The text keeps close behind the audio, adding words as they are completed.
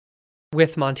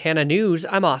With Montana News,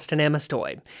 I'm Austin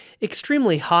Amestoy.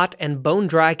 Extremely hot and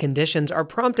bone-dry conditions are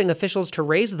prompting officials to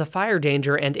raise the fire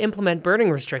danger and implement burning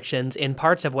restrictions in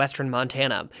parts of western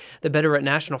Montana. The Bitterroot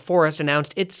National Forest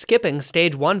announced it's skipping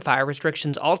Stage 1 fire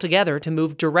restrictions altogether to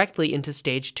move directly into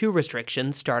Stage 2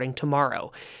 restrictions starting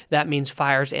tomorrow. That means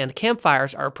fires and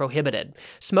campfires are prohibited.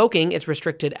 Smoking is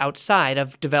restricted outside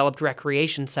of developed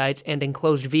recreation sites and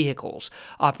enclosed vehicles.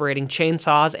 Operating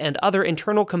chainsaws and other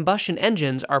internal combustion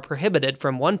engines are prohibited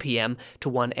from 1 p.m. to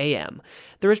 1 a.m.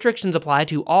 The restrictions apply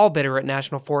to all Bitterroot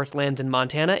National Forest lands in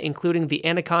Montana, including the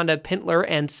Anaconda, Pintler,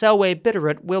 and Selway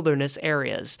Bitterroot wilderness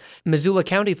areas. Missoula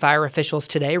County fire officials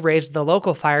today raised the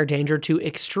local fire danger to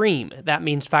extreme. That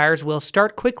means fires will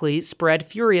start quickly, spread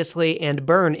furiously, and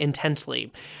burn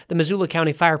intensely. The Missoula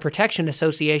County Fire Protection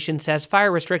Association says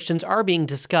fire restrictions are being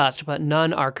discussed, but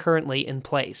none are currently in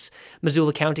place.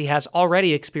 Missoula County has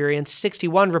already experienced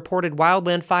 61 reported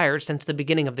wildland fires since the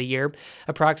beginning of the year.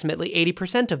 Approximately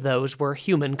 80% of those were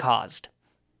human-caused.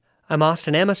 I'm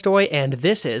Austin Amestoy, and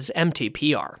this is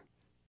MTPR.